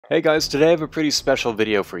Hey guys, today I have a pretty special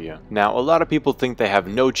video for you. Now, a lot of people think they have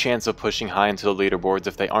no chance of pushing high into the leaderboards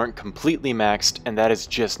if they aren't completely maxed, and that is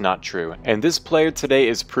just not true. And this player today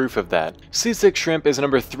is proof of that. Seasick Shrimp is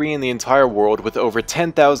number 3 in the entire world with over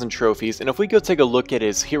 10,000 trophies, and if we go take a look at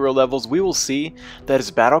his hero levels, we will see that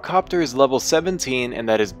his Battlecopter is level 17 and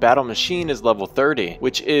that his Battle Machine is level 30,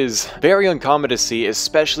 which is very uncommon to see,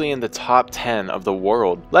 especially in the top 10 of the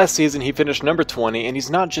world. Last season he finished number 20, and he's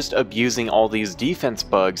not just abusing all these defense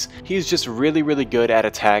bugs, he's just really good at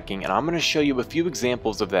attacking, and I'm going to show you a few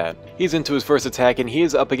examples of that. He's into his first attack and he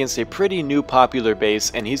is up against a pretty new popular base,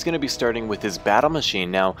 and he's going to be starting with his Battle Machine.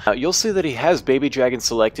 Now you'll see that he has Baby Dragon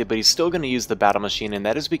selected, but he's still going to use the Battle Machine, and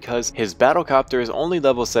that is because his Battlecopter is only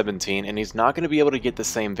level 17 and he's not going to be able to get the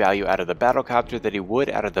same value out of the Battlecopter that he would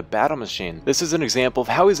out of the Battle Machine. This is an example of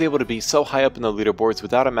how he's able to be so high up in the leaderboards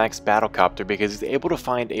without a max Battlecopter, because he's able to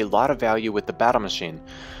find a lot of value with the Battle Machine.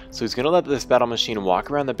 So he's going to let this Battle Machine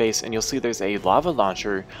walk around the base, and you'll see there's a lava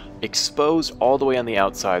launcher exposed all the way on the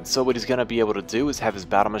outside. So what he's going to be able to do is have his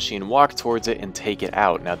Battle Machine walk towards it and take it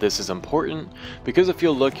out. Now this is important because if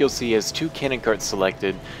you'll look, you'll see he has 2 cannon carts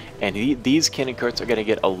selected, and these cannon carts are going to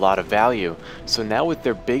get a lot of value. So now with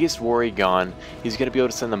their biggest worry gone, he's going to be able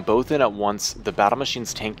to send them both in at once. The Battle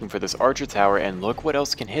Machine's tanking for this archer tower, and look what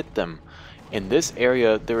else can hit them. In this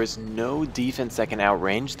area, there is no defense that can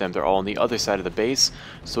outrange them. They're all on the other side of the base,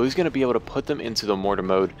 so he's going to be able to put them into the mortar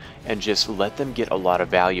mode and just let them get a lot of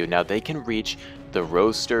value. Now they can reach the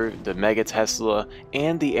Roaster, the Mega Tesla,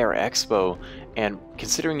 and the Air Expo, and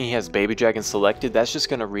considering he has Baby Dragon selected, that's just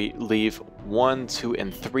going to leave 1, 2,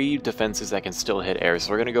 and 3 defenses that can still hit air.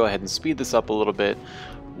 So we're going to go ahead and speed this up a little bit.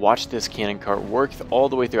 Watch this cannon cart work all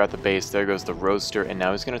the way throughout the base. There goes the Roaster, and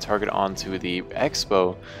now he's going to target onto the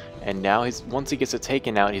Expo. And now once he gets it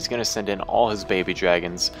taken out, he's going to send in all his Baby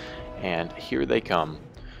Dragons, and here they come.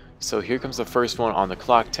 So here comes the first one on the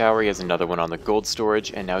clock tower. He has another one on the gold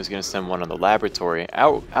storage, and now he's going to send one on the laboratory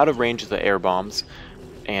out of range of the air bombs.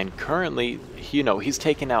 And currently, he's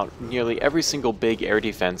taken out nearly every single big air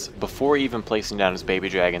defense before even placing down his Baby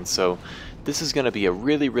Dragons. So this is going to be a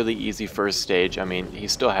really easy first stage. I mean, he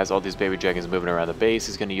still has all these Baby Dragons moving around the base.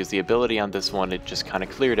 He's going to use the ability on this one. It just kind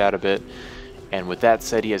of cleared out a bit. And with that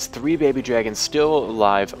said, he has 3 Baby Dragons still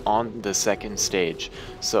alive on the second stage.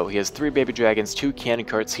 So he has 3 Baby Dragons, 2 cannon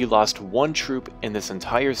carts. He lost 1 troop in this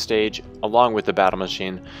entire stage along with the Battle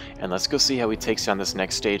Machine. And let's go see how he takes down this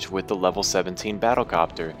next stage with the level 17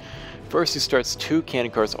 Battlecopter. First he starts 2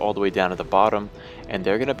 cannon carts all the way down at the bottom, and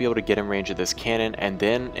they're going to be able to get in range of this cannon and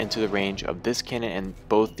then into the range of this cannon and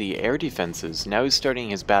both the air defenses. Now he's starting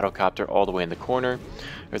his Battlecopter all the way in the corner.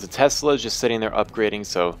 There's a Tesla just sitting there upgrading,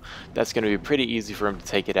 so that's going to be pretty easy for him to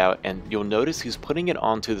take it out. And you'll notice he's putting it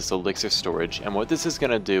onto this elixir storage, and what this is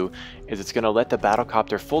going to do is it's going to let the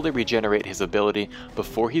Battlecopter fully regenerate his ability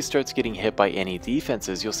before he starts getting hit by any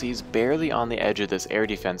defenses. You'll see he's barely on the edge of this air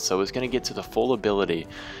defense, so it's going to get to the full ability.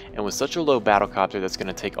 And with such a low Battlecopter that's going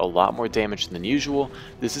to take a lot more damage than usual,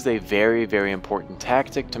 this is a very important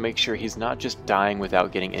tactic to make sure he's not just dying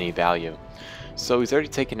without getting any value. So he's already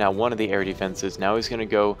taken out one of the air defenses. Now he's going to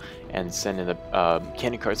go and send in the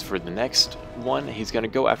cannon carts for the next one. He's going to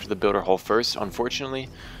go after the builder hull first, unfortunately.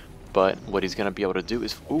 But what he's going to be able to do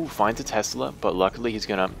is, finds a Tesla, but luckily he's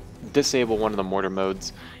going to disable one of the mortar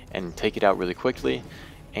modes and take it out really quickly.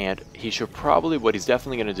 And he should probably, what he's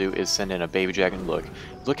definitely going to do is send in a Baby Dragon.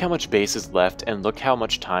 Look how much base is left, and look how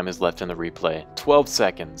much time is left in the replay. 12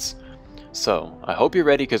 seconds. So I hope you're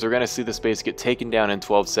ready, because we're going to see this base get taken down in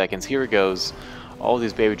 12 seconds. Here it goes. All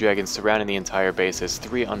these Baby Dragons surrounding the entire base. Has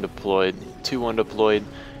 3 undeployed, 2 undeployed,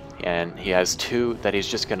 and he has 2 that he's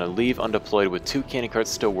just going to leave undeployed with 2 cannon carts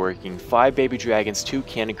still working, 5 Baby Dragons, 2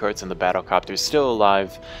 cannon carts, and the Battlecopter still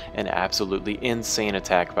alive. An absolutely insane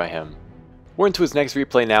attack by him. We're into his next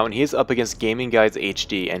replay now, and he's up against Gaming Guides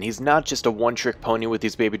HD, and he's not just a one-trick pony with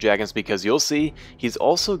these Baby Dragons, because you'll see he's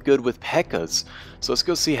also good with P.E.K.K.A.s. So let's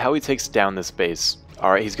go see how he takes down this base.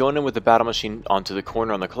 Alright, he's going in with the Battle Machine onto the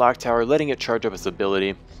corner on the clock tower, letting it charge up its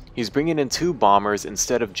ability. He's bringing in 2 bombers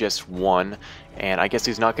instead of just 1, and I guess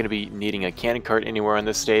he's not going to be needing a cannon cart anywhere on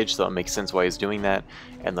this stage, so it makes sense why he's doing that.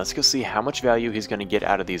 And let's go see how much value he's going to get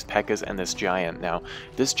out of these P.E.K.K.A.s and this Giant. Now,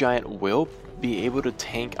 this Giant will be able to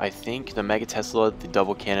tank, I think, the Mega Tesla, the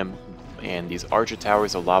double cannon, and these archer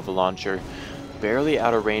towers, a lava launcher. Barely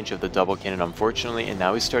out of range of the double cannon, unfortunately, and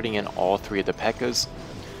now he's starting in all 3 of the P.E.K.K.A.s.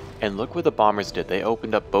 And look what the bombers did. They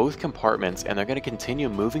opened up both compartments, and they're going to continue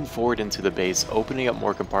moving forward into the base, opening up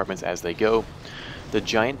more compartments as they go. The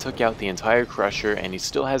Giant took out the entire Crusher, and he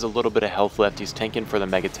still has a little bit of health left. He's tanking for the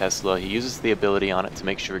Mega Tesla. He uses the ability on it to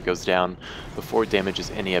make sure it goes down before it damages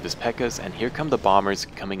any of his P.E.K.K.A.s. And here come the Bombers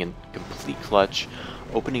coming in complete clutch.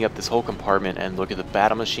 opening up this whole compartment, and look at the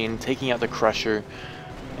battle machine taking out the crusher,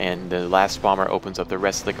 and the last bomber opens up the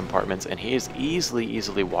rest of the compartments, and he is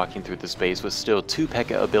easily walking through the space with still 2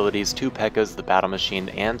 P.E.K.K.A abilities, 2 P.E.K.K.As, the battle machine,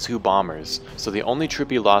 and 2 bombers. So the only troop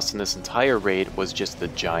he lost in this entire raid was just the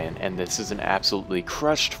giant, and this is an absolutely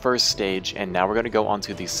crushed first stage, and now we're going to go on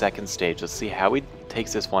to the second stage. Let's see how he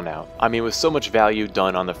takes this one out. I mean, with so much value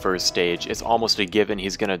done on the first stage, it's almost a given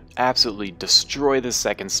he's going to absolutely destroy the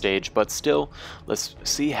second stage, but still, let's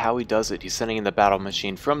see how he does it. He's sending in the battle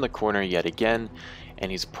machine from the corner yet again, and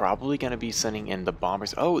he's probably going to be sending in the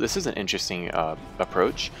bombers. Oh, this is an interesting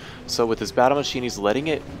approach. So with his battle machine, he's letting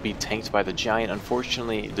it be tanked by the giant.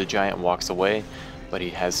 Unfortunately, the giant walks away, but he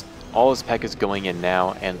has all his P.E.K.K.As going in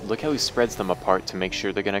now, and look how he spreads them apart to make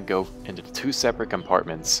sure they're going to go into 2 separate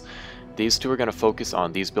compartments. These 2 are going to focus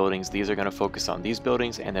on these buildings, these are going to focus on these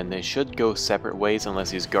buildings, and then they should go separate ways unless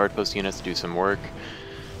these guard post units do some work.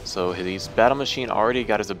 So his battle machine already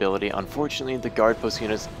got his ability. Unfortunately, the guard post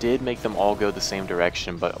units did make them all go the same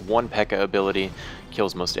direction, but 1 P.E.K.K.A ability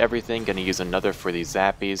kills most everything. Gonna use another for these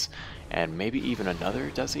zappies, and maybe even another,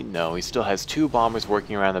 does he? No, he still has 2 bombers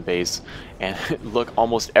working around the base, and look,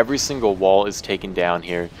 almost every single wall is taken down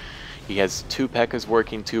here. He has 2 P.E.K.K.As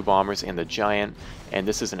working, 2 bombers, and the giant, and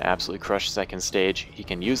this is an absolutely crushed second stage. He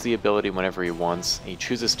can use the ability whenever he wants. He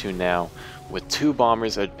chooses to now. With 2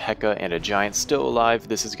 bombers, a P.E.K.K.A, and a giant still alive,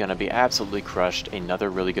 this is going to be absolutely crushed. Another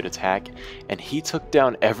really good attack, and he took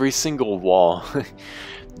down every single wall.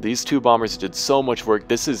 These 2 bombers did so much work.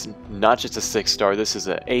 This is not just a 6-star, this is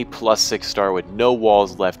an A+ 6-star with no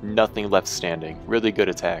walls left, nothing left standing. Really good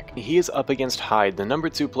attack. He is up against Hyde, the number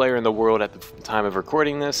 2 player in the world at the time of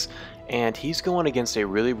recording this, and he's going against a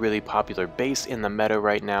really popular base in the meta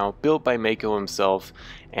right now, built by Mako himself,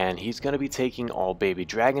 and he's going to be taking all baby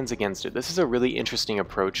dragons against it. This is a really interesting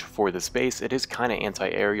approach for this base. It is kind of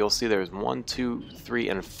anti-air. You'll see there's 1, 2, 3,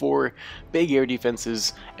 and 4 big air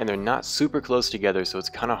defenses, and they're not super close together, so it's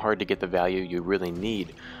kind of hard to get the value you really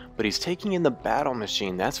need. But he's taking in the battle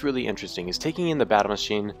machine. That's really interesting. He's taking in the battle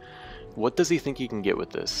machine. What does he think he can get with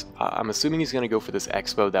this? I'm assuming he's going to go for this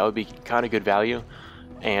Expo. That would be kind of good value.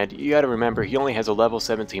 And you gotta remember, he only has a level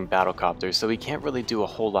 17 battlecopter, so he can't really do a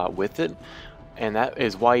whole lot with it. And that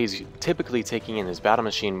is why he's typically taking in his battle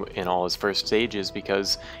machine in all his first stages,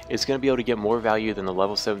 because it's going to be able to get more value than the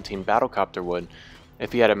level 17 battlecopter would.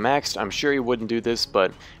 If he had it maxed, I'm sure he wouldn't do this,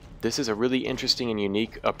 but this is a really interesting and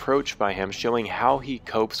unique approach by him, showing how he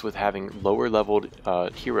copes with having lower leveled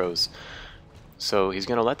heroes. So he's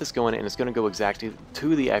going to let this go in, and it's going to go exactly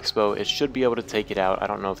to the Expo. It should be able to take it out. I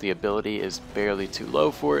don't know if the ability is barely too low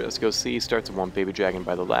for it. Let's go see. Starts with 1 baby dragon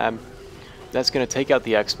by the lab. That's going to take out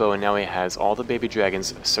the Expo, and now he has all the baby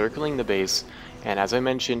dragons circling the base. And as I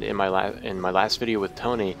mentioned in my last video with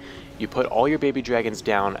Tony, you put all your baby dragons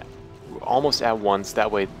down almost at once.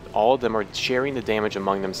 That way all of them are sharing the damage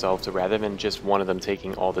among themselves rather than just one of them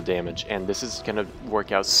taking all the damage. And this is going to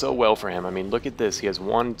work out so well for him. I mean, look at this. He has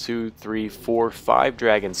 1, 2, 3, 4, 5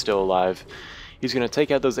 dragons still alive. He's going to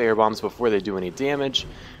take out those air bombs before they do any damage.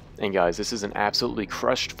 And guys, this is an absolutely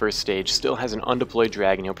crushed first stage. Still has an undeployed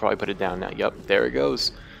dragon. He'll probably put it down now. Yep, there it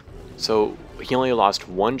goes. So he only lost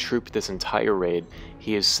 1 troop this entire raid.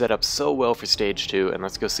 He is set up so well for stage 2, and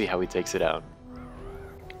let's go see how he takes it out.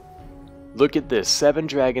 Look at this, 7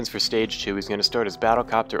 dragons for stage 2. He's going to start his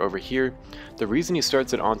battlecopter over here. The reason he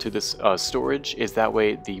starts it onto this storage is that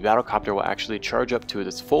way the battlecopter will actually charge up to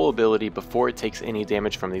its full ability before it takes any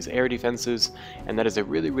damage from these air defenses, and that is a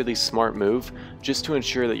really smart move, just to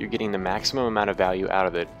ensure that you're getting the maximum amount of value out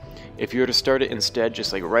of it. If you were to start it instead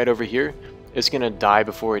just like right over here, it's going to die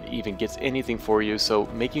before it even gets anything for you, so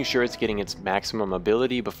making sure it's getting its maximum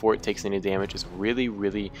ability before it takes any damage is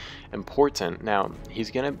really important. Now,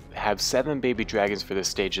 he's going to have 7 baby dragons for this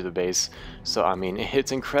stage of the base, so I mean,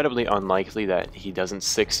 it's incredibly unlikely that he doesn't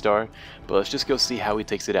 6-star, but let's just go see how he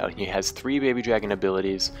takes it out. He has 3 baby dragon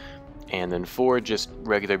abilities, and then 4 just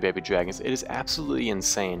regular baby dragons. It is absolutely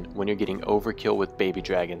insane when you're getting overkill with baby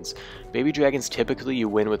dragons. Baby dragons, typically you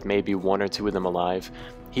win with maybe 1 or 2 of them alive.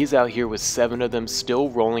 He's out here with 7 of them still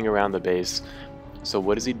rolling around the base. So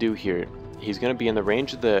what does he do here? He's going to be in the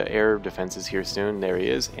range of the air defenses here soon. There he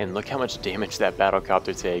is, and look how much damage that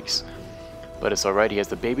battlecopter takes. But it's alright, he has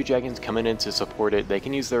the baby dragons coming in to support it. They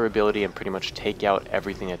can use their ability and pretty much take out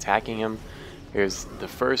everything attacking him. Here's the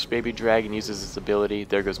first baby dragon, uses its ability.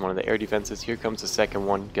 There goes one of the air defenses. Here comes the second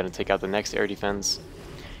one, gonna take out the next air defense.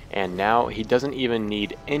 And now he doesn't even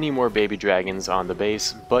need any more baby dragons on the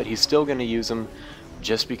base, but he's still gonna use them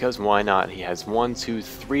just because why not? He has 1, 2,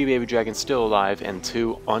 3 baby dragons still alive and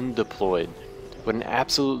 2 undeployed. but an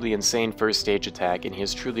absolutely insane first stage attack, and he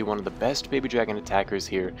is truly one of the best Baby Dragon attackers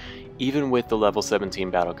here, even with the level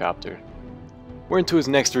 17 Battlecopter. We're into his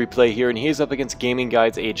next replay here, and he is up against Gaming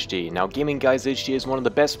Guides HD. Now, Gaming Guides HD is one of the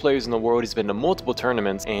best players in the world. He's been to multiple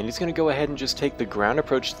tournaments, and he's going to go ahead and just take the ground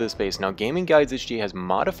approach to this base. Now, Gaming Guides HD has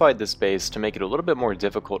modified this base to make it a little bit more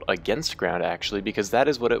difficult against ground, actually, because that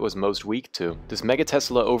is what it was most weak to. This Mega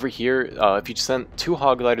Tesla over here, if you sent 2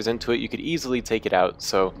 Hog Gliders into it, you could easily take it out.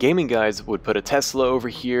 So, Gaming Guides would put a Tesla over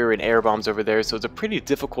here and air bombs over there, so it's a pretty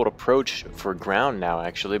difficult approach for ground now,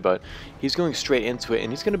 actually, but he's going straight into it,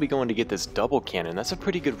 and he's going to be going to get this double cannon. That's a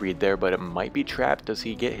pretty good read there, but it might be trapped. Does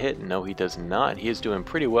he get hit? No, he does not. He is doing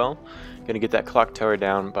pretty well. Gonna get that clock tower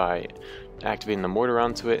down by activating the mortar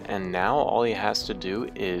onto it, and now all he has to do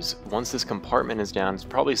is, once this compartment is down, is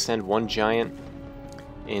probably send 1 giant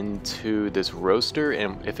into this roaster,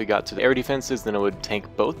 and if it got to the air defenses, then it would tank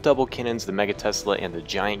both double cannons, the Mega Tesla and the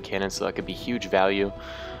giant cannon, so that could be huge value.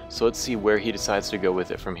 So let's see where he decides to go with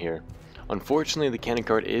it from here. Unfortunately, the cannon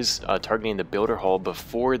cart is targeting the builder hull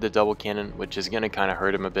before the double cannon, which is going to kind of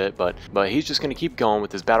hurt him a bit, but he's just going to keep going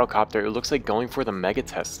with his battlecopter. It looks like going for the Mega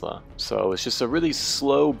Tesla. So it's just a really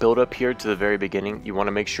slow build up here to the very beginning. You want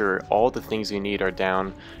to make sure all the things you need are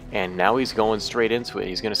down, and now he's going straight into it.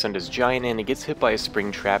 He's going to send his giant in. It gets hit by a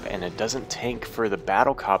spring trap, and it doesn't tank for the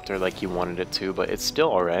battlecopter like he wanted it to, but it's still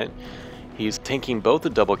alright. He's tanking both the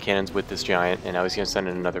double cannons with this giant, and now he's going to send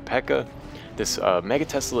in another P.E.K.K.A. This Mega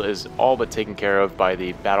Tesla is all but taken care of by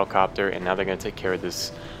the Battlecopter, and now they're going to take care of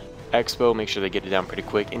this Expo, make sure they get it down pretty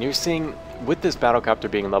quick. And you're seeing, with this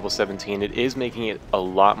Battlecopter being level 17, it is making it a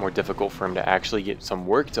lot more difficult for him to actually get some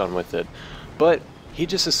work done with it. But he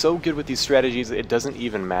just is so good with these strategies, it doesn't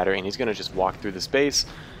even matter, and he's going to just walk through the space.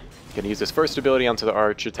 Going to use his first ability onto the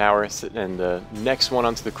Archer Tower, and the next one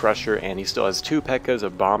onto the Crusher, and he still has 2 P.E.K.K.A.s, a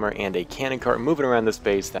Bomber, and a Cannon Cart moving around this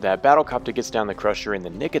base. That Battlecopter gets down the Crusher in the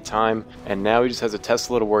nick of time, and now he just has a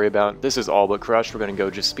Tesla to worry about. This is all but crushed. We're going to go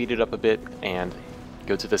just speed it up a bit and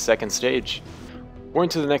go to the second stage. We're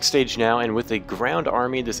into the next stage now, and with a ground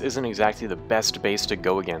army, this isn't exactly the best base to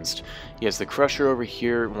go against. He has the Crusher over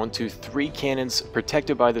here, 1, 2, 3 cannons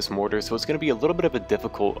protected by this mortar, so it's going to be a little bit of a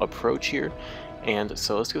difficult approach here. And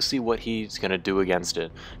so let's go see what he's going to do against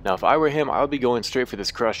it. Now, if I were him, I would be going straight for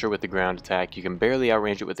this Crusher with the ground attack. You can barely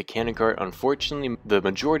outrange it with the Cannon Cart. Unfortunately, the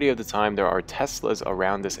majority of the time there are Teslas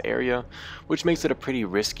around this area, which makes it a pretty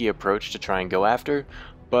risky approach to try and go after,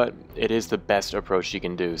 but it is the best approach you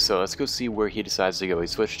can do. So let's go see where he decides to go. He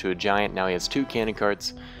switched to a giant, now he has 2 Cannon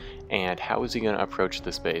Carts, and how is he going to approach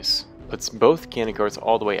this base? Puts both cannon carts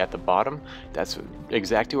all the way at the bottom. That's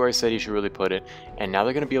exactly where I said he should really put it. And now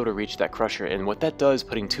they're going to be able to reach that Crusher. And what that does,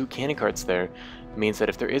 putting 2 cannon carts there, means that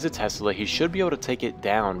if there is a Tesla, he should be able to take it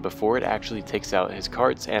down before it actually takes out his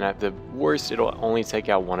carts. And at the worst, it'll only take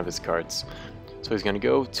out one of his carts. So he's going to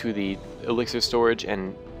go to the elixir storage,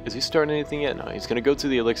 and is he starting anything yet? No, he's going to go to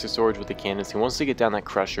the elixir storage with the cannons. He wants to get down that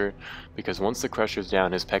Crusher, because once the Crusher's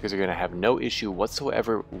down, his P.E.K.K.A.s are going to have no issue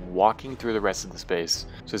whatsoever walking through the rest of the space.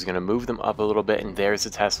 So he's going to move them up a little bit, and there's the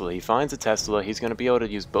Tesla. He finds a Tesla. He's going to be able to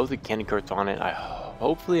use both the cannon carts on it.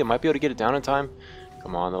 Hopefully, I might be able to get it down in time.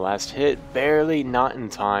 Come on, the last hit. Barely not in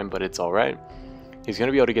time, but it's alright. He's going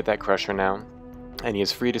to be able to get that Crusher now, and he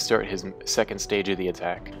is free to start his second stage of the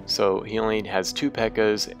attack. So he only has 2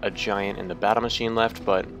 P.E.K.K.A.s, a giant, and the battle machine left,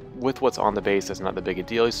 but with what's on the base, that's not the big a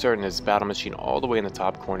deal. He's starting his battle machine all the way in the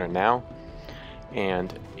top corner now,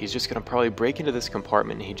 and he's just going to probably break into this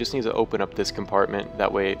compartment. He just needs to open up this compartment,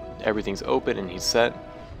 that way everything's open and he's set.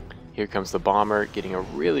 Here comes the Bomber, getting a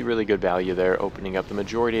really good value there, opening up the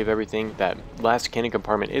majority of everything. That last cannon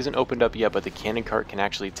compartment isn't opened up yet, but the cannon cart can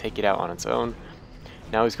actually take it out on its own.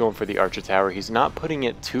 Now he's going for the Archer Tower. He's not putting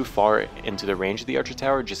it too far into the range of the Archer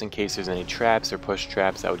Tower, just in case there's any traps or push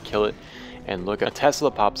traps that would kill it. And look, a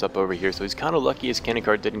Tesla pops up over here, so he's kind of lucky his cannon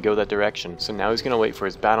cart didn't go that direction. So now he's going to wait for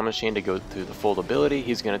his battle machine to go through the full ability.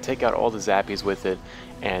 He's going to take out all the zappies with it,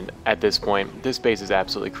 and at this point, this base is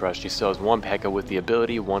absolutely crushed. He still has 1 P.E.K.K.A. with the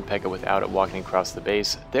ability, 1 P.E.K.K.A. without it walking across the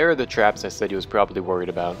base. There are the traps I said he was probably worried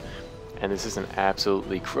about. And this is an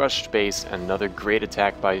absolutely crushed base. Another great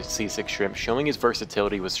attack by C6 Shrimp, showing his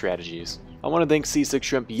versatility with strategies. I want to thank C6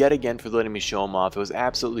 Shrimp yet again for letting me show him off. It was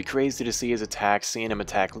absolutely crazy to see his attack, seeing him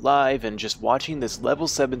attack live, and just watching this level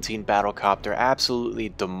 17 Battlecopter absolutely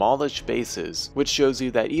demolish bases, which shows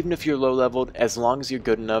you that even if you're low leveled, as long as you're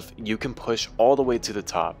good enough, you can push all the way to the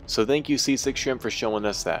top. So thank you C6 Shrimp for showing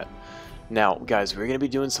us that. Now, guys, we're going to be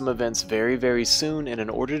doing some events very soon, and in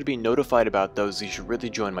order to be notified about those, you should really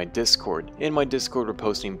join my Discord. In my Discord, we're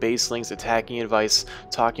posting base links, attacking advice,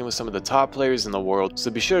 talking with some of the top players in the world, so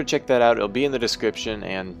be sure to check that out. It'll be in the description,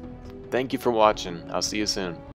 and thank you for watching. I'll see you soon.